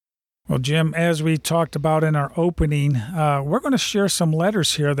Well, Jim, as we talked about in our opening, we're going to share some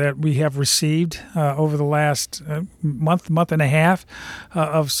letters here that we have received over the last month and a half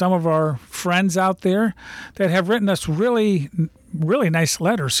of some of our friends out there that have written us really nice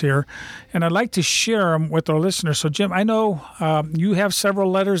letters here, and I'd like to share them with our listeners. So, Jim, I know you have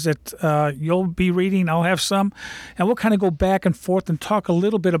several letters that you'll be reading. I'll have some, and we'll kind of go back and forth and talk a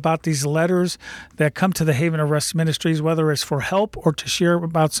little bit about these letters that come to the Haven of Rest Ministries, whether it's for help or to share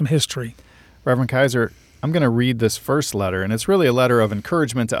about some history. Reverend Kaiser, I'm going to read this first letter, and it's really a letter of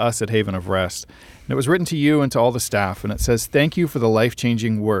encouragement to us at Haven of Rest. And it was written to you and to all the staff, and it says, "Thank you for the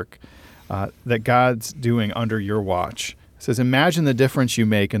life-changing work that God's doing under your watch." It says, "Imagine the difference you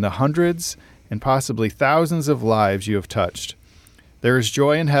make in the hundreds and possibly thousands of lives you have touched. There is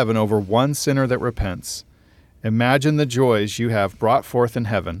joy in heaven over one sinner that repents. Imagine the joys you have brought forth in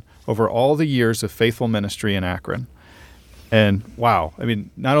heaven over all the years of faithful ministry in Akron." And wow, I mean,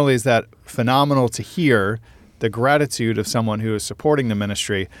 not only is that phenomenal to hear the gratitude of someone who is supporting the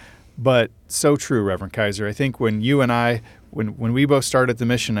ministry, but so true, Reverend Kaiser. I think when you and I, when we both started the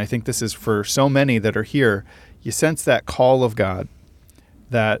mission, I think this is for so many that are here, you sense that call of God,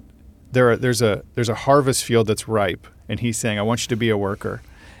 that there's a harvest field that's ripe, and He's saying, "I want you to be a worker."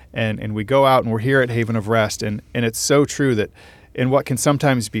 And we go out and we're here at Haven of Rest, and it's so true that in what can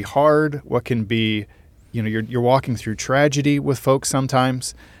sometimes be hard, what can be, you're walking through tragedy with folks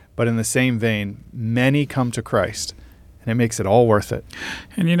sometimes, but in the same vein, many come to Christ, and it makes it all worth it.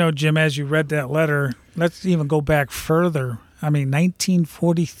 And Jim, as you read that letter, let's even go back further.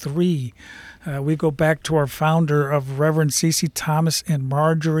 1943. We go back to our founder of Reverend C.C. Thomas and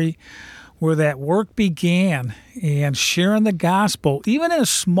Marjorie, where that work began, and sharing the gospel, even in a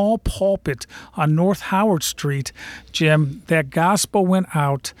small pulpit on North Howard Street, Jim, that gospel went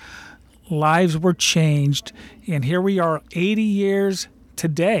out, lives were changed, and here we are 80 years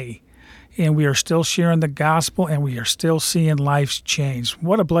today, and we are still sharing the gospel, and we are still seeing lives change.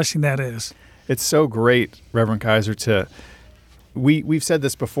 What a blessing that is. It's so great, Reverend Kaiser, We've said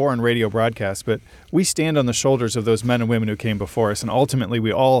this before in radio broadcasts, but we stand on the shoulders of those men and women who came before us, and ultimately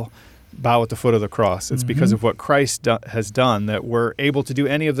we all bow at the foot of the cross. It's because of what Christ has done that we're able to do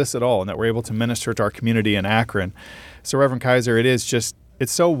any of this at all, and that we're able to minister to our community in Akron. So, Reverend Kaiser, it's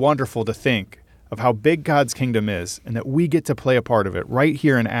so wonderful to think of how big God's kingdom is, and that we get to play a part of it right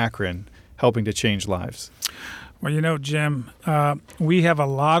here in Akron, helping to change lives. Well, Jim, we have a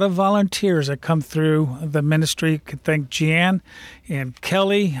lot of volunteers that come through the ministry. I could thank Jan and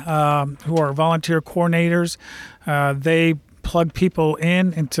Kelly, who are volunteer coordinators. They plug people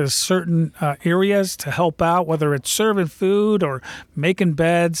into certain areas to help out, whether it's serving food or making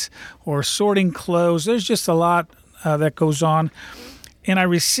beds or sorting clothes. There's just a lot that goes on. And I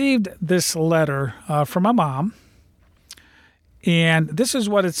received this letter from my mom, and this is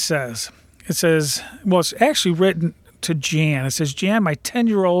what it says. It says, it's actually written to Jan. It says, "Jan, my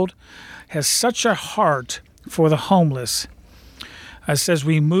 10-year-old has such a heart for the homeless." It says,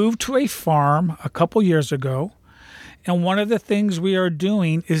 "We moved to a farm a couple years ago, and one of the things we are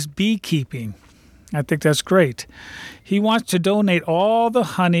doing is beekeeping." I think that's great. "He wants to donate all the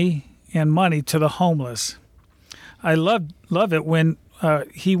honey and money to the homeless. I love it when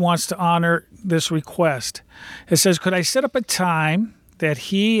he wants to honor this request." It says, "Could I set up a time that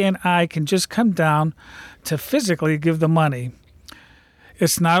he and I can just come down to physically give the money?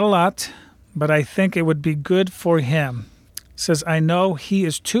 It's not a lot, but I think it would be good for him." It says, "I know he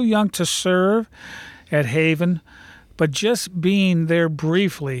is too young to serve at Haven, but just being there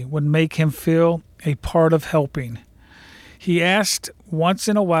briefly would make him feel a part of helping. He asked once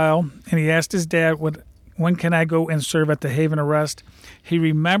in a while, and he asked his dad, when can I go and serve at the Haven of Rest? He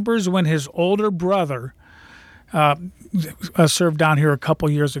remembers when his older brother served down here a couple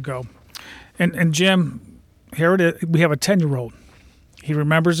years ago." And Jim, here it is. We have a 10-year-old. He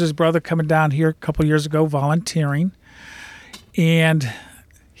remembers his brother coming down here a couple years ago volunteering, and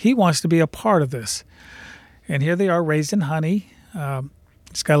he wants to be a part of this. And here they are raising honey.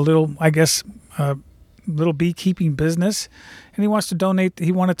 It's got a little, little beekeeping business, and he wanted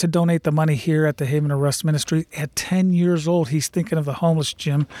to donate the money here at the Haven of Rest Ministry. At 10 years old, he's thinking of the homeless,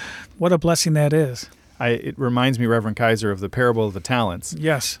 Jim. What a blessing that is. It reminds me, Reverend Kaiser, of the parable of the talents.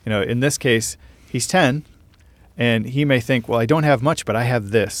 Yes. In this case, he's 10, and he may think, well, I don't have much, but I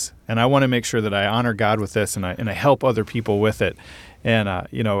have this, and I want to make sure that I honor God with this, and I help other people with it. And, I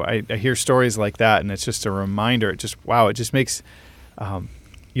hear stories like that, and it's just a reminder. It just makes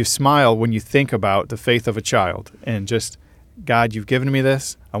you smile when you think about the faith of a child, and just, God, you've given me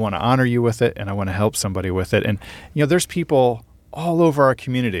this. I want to honor you with it, and I want to help somebody with it. And, there's people all over our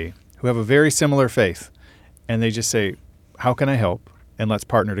community who have a very similar faith, and they just say, how can I help? and let's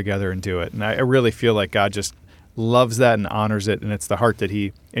partner together and do it. And I really feel like God just loves that and honors it, and it's the heart that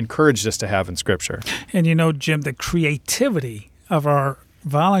he encouraged us to have in Scripture. And Jim, the creativity of our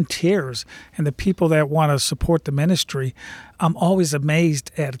volunteers and the people that want to support the ministry, I'm always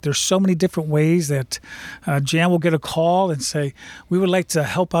amazed at it. There's so many different ways that Jan will get a call and say, we would like to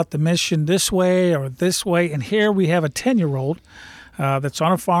help out the mission this way or this way. And here we have a 10-year-old that's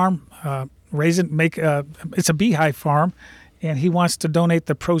on a farm, it's a beehive farm, and he wants to donate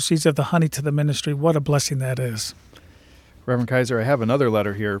the proceeds of the honey to the ministry. What a blessing that is. Reverend Kaiser, I have another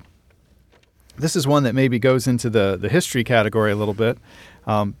letter here. This is one that maybe goes into the history category a little bit,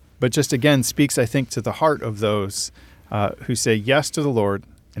 but just again speaks, I think, to the heart of those who say yes to the Lord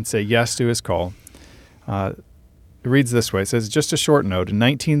and say yes to his call. It reads this way. It says, just a short note. In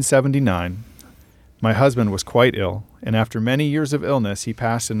 1979, my husband was quite ill, and after many years of illness, he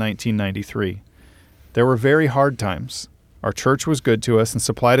passed in 1993. There were very hard times. Our church was good to us and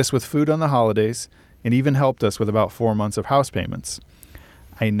supplied us with food on the holidays and even helped us with about 4 months of house payments.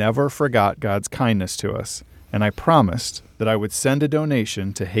 I never forgot God's kindness to us, and I promised that I would send a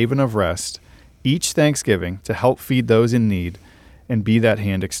donation to Haven of Rest each Thanksgiving to help feed those in need and be that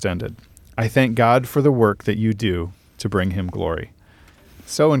hand extended. I thank God for the work that you do to bring him glory.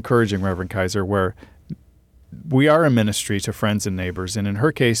 So encouraging, Reverend Kaiser, where we are a ministry to friends and neighbors, and in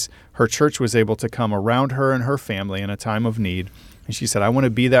her case, her church was able to come around her and her family in a time of need, and she said, I want to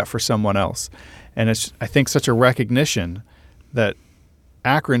be that for someone else. And it's, I think, such a recognition that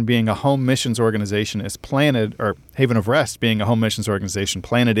Akron being a home missions organization is planted, or Haven of Rest being a home missions organization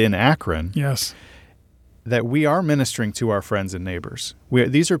planted in Akron. Yes. That we are ministering to our friends and neighbors.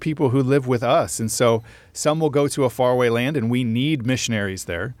 These are people who live with us, and so some will go to a faraway land, and we need missionaries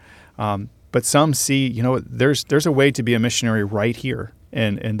there. But some see, there's a way to be a missionary right here,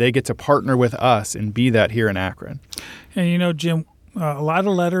 and they get to partner with us and be that here in Akron. And Jim, a lot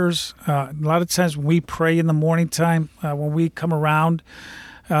of letters, a lot of times when we pray in the morning time, when we come around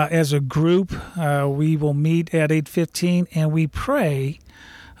as a group, we will meet at 8:15 and we pray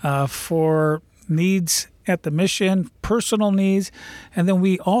for needs at the mission, personal needs, and then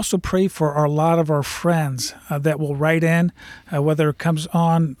we also pray for a lot of our friends that will write in, whether it comes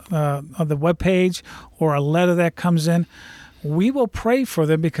on the webpage or a letter that comes in. We will pray for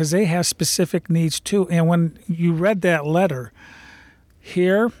them because they have specific needs too. And when you read that letter,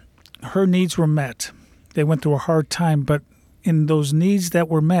 here, her needs were met. They went through a hard time, but in those needs that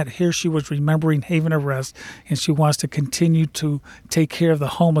were met, here she was remembering Haven of Rest, and she wants to continue to take care of the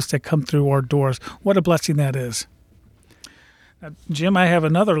homeless that come through our doors. What a blessing that is. Now, Jim, I have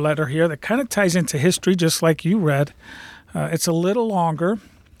another letter here that kind of ties into history, just like you read. It's a little longer,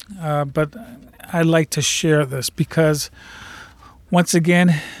 but I'd like to share this because, once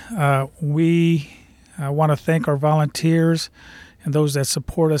again, we want to thank our volunteers and those that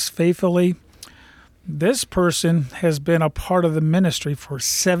support us faithfully. This person has been a part of the ministry for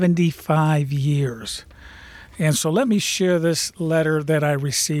 75 years. And so let me share this letter that I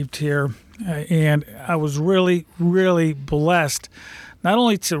received here. And I was really, really blessed, not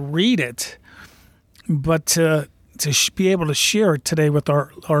only to read it, but to be able to share it today with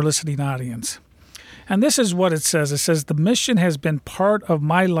our listening audience. And this is what it says. It says, the mission has been part of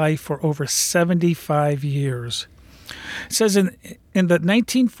my life for over 75 years. It says in the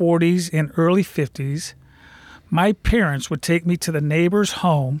 1940s and early 50s, my parents would take me to the neighbor's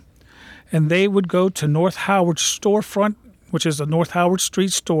home, and they would go to North Howard storefront, which is the North Howard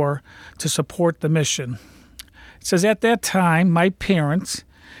Street store, to support the mission. It says at that time, my parents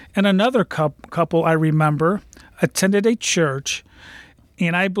and another couple I remember attended a church,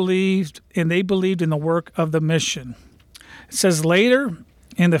 and they believed in the work of the mission. It says later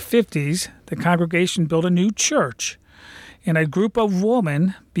in the 50s, the congregation built a new church, and a group of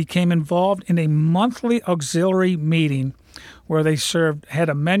women became involved in a monthly auxiliary meeting where they had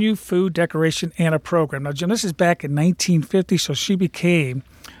a menu, food, decoration, and a program. Now, Jim, this is back in 1950, so she became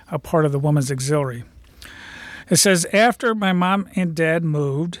a part of the Women's Auxiliary. It says, after my mom and dad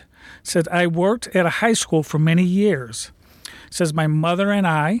moved, it said, I worked at a high school for many years. It says, my mother and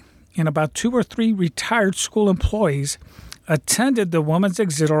I, and about 2 or 3 retired school employees, attended the Women's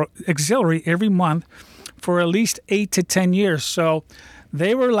Auxiliary every month for at least 8 to 10 years. So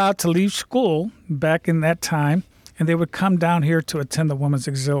they were allowed to leave school back in that time, and they would come down here to attend the Women's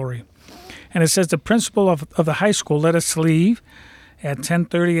Auxiliary. And it says the principal of the high school let us leave at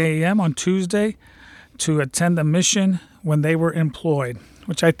 10:30 a.m. on Tuesday to attend the mission when they were employed,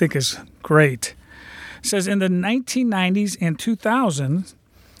 which I think is great. It says in the 1990s and 2000s,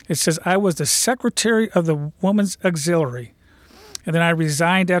 it says I was the secretary of the Women's Auxiliary. And then I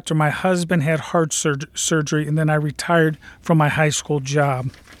resigned after my husband had heart surgery, and then I retired from my high school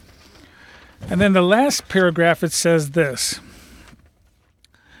job. And then the last paragraph, it says this.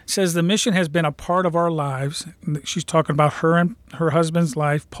 It says, the mission has been a part of our lives. She's talking about her and her husband's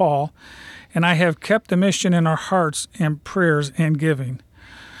life, Paul. And I have kept the mission in our hearts and prayers and giving.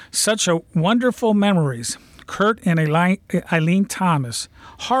 Such a wonderful memories. Kurt and Eileen Thomas,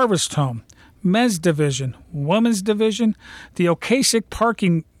 Harvest Home, Men's Division, Women's Division, the Ocasek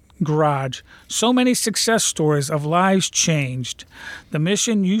Parking Garage. So many success stories of lives changed. The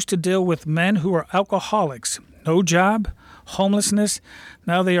mission used to deal with men who are alcoholics, no job, homelessness.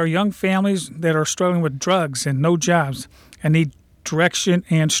 Now they are young families that are struggling with drugs and no jobs and need direction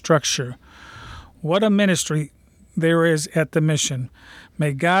and structure. What a ministry there is at the mission.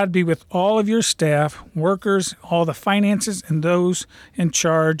 May God be with all of your staff, workers, all the finances, and those in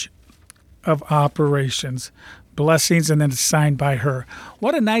charge of operations. Blessings, and then it's signed by her.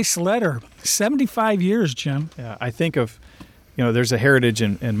 What a nice letter. 75 years, Jim. Yeah, I think of, there's a heritage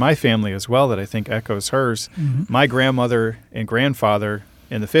in my family as well that I think echoes hers. Mm-hmm. My grandmother and grandfather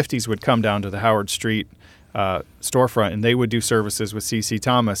in the 50s would come down to the Howard Street storefront, and they would do services with C.C.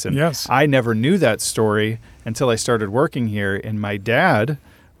 Thomas. And yes. I never knew that story until I started working here, and my dad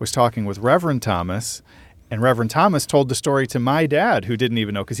was talking with Reverend Thomas, and Reverend Thomas told the story to my dad, who didn't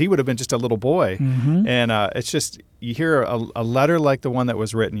even know, because he would have been just a little boy. Mm-hmm. And it's just, you hear a letter like the one that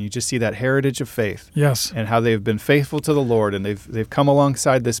was written, you just see that heritage of faith. Yes. And how they've been faithful to the Lord, and they've come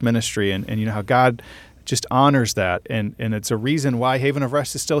alongside this ministry, and how God just honors that. And it's a reason why Haven of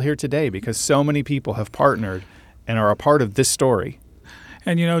Rest is still here today, because so many people have partnered and are a part of this story.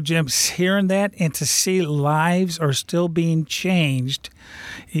 And, Jim, hearing that and to see lives are still being changed,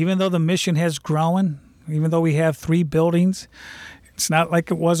 even though the mission has grown, even though we have 3 buildings, it's not like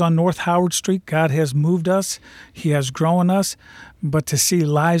it was on North Howard Street. God has moved us. He has grown us. But to see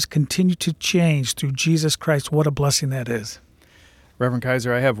lives continue to change through Jesus Christ, what a blessing that is. Reverend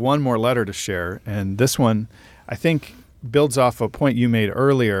Kaiser, I have one more letter to share, and this one, I think, builds off a point you made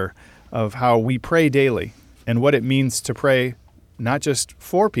earlier of how we pray daily and what it means to pray not just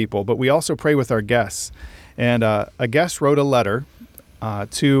for people, but we also pray with our guests. And a guest wrote a letter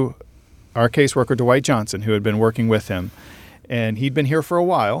to our caseworker, Dwight Johnson, who had been working with him. And he'd been here for a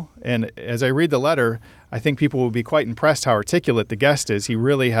while, and as I read the letter, I think people will be quite impressed how articulate the guest is. He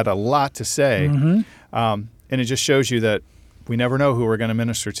really had a lot to say, mm-hmm. And it just shows you that we never know who we're going to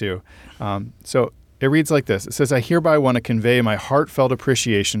minister to. So it reads like this. It says, I hereby want to convey my heartfelt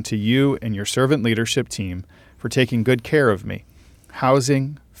appreciation to you and your servant leadership team for taking good care of me.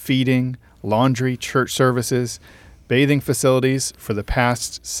 Housing, feeding, laundry, church services, bathing facilities for the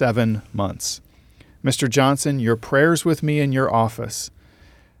past 7 months. Mr. Johnson, your prayers with me in your office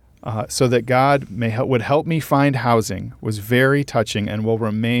so that God would help me find housing was very touching and will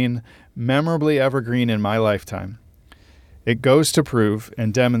remain memorably evergreen in my lifetime. It goes to prove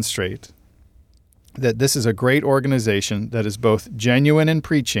and demonstrate that this is a great organization that is both genuine in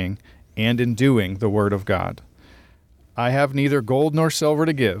preaching and in doing the Word of God. I have neither gold nor silver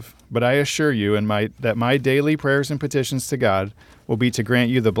to give, but I assure you that my daily prayers and petitions to God will be to grant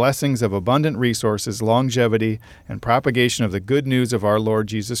you the blessings of abundant resources, longevity, and propagation of the good news of our Lord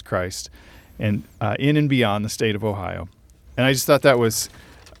Jesus Christ and in and beyond the state of Ohio. And I just thought that was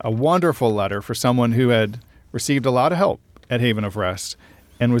a wonderful letter for someone who had received a lot of help at Haven of Rest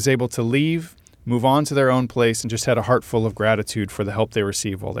and was able to leave, move on to their own place, and just had a heart full of gratitude for the help they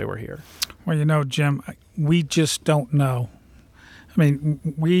received while they were here. Well, Jim, we just don't know. I mean,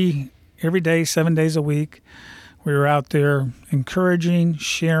 we, every day, 7 days a week, we were out there encouraging,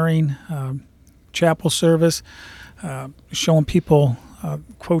 sharing, chapel service, showing people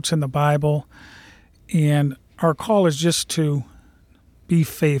quotes in the Bible. And our call is just to be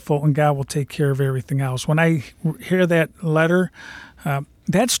faithful, and God will take care of everything else. When I hear that letter,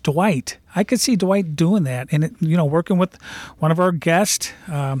 that's Dwight. I could see Dwight doing that, and working with one of our guests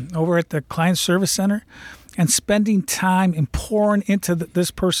over at the Client Service Center, and spending time and pouring into this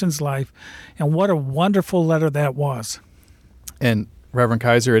person's life. And what a wonderful letter that was. And Reverend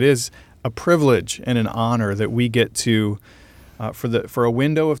Kaiser, it is a privilege and an honor that we get to, for a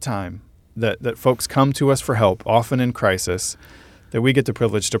window of time that folks come to us for help, often in crisis, that we get the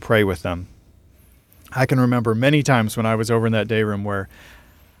privilege to pray with them. I can remember many times when I was over in that day room where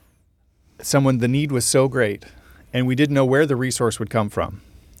the need was so great and we didn't know where the resource would come from.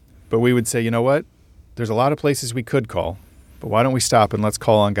 But we would say, you know what? There's a lot of places we could call, but why don't we stop and let's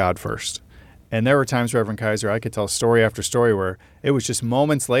call on God first? And there were times, Reverend Kaiser, I could tell story after story where it was just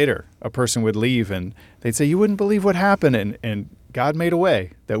moments later a person would leave and they'd say, you wouldn't believe what happened. And God made a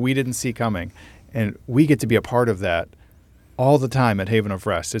way that we didn't see coming. And we get to be a part of that all the time at Haven of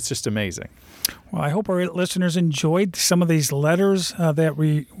Rest. It's just amazing. Well, I hope our listeners enjoyed some of these letters that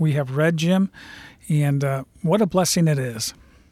we have read, Jim, and what a blessing it is.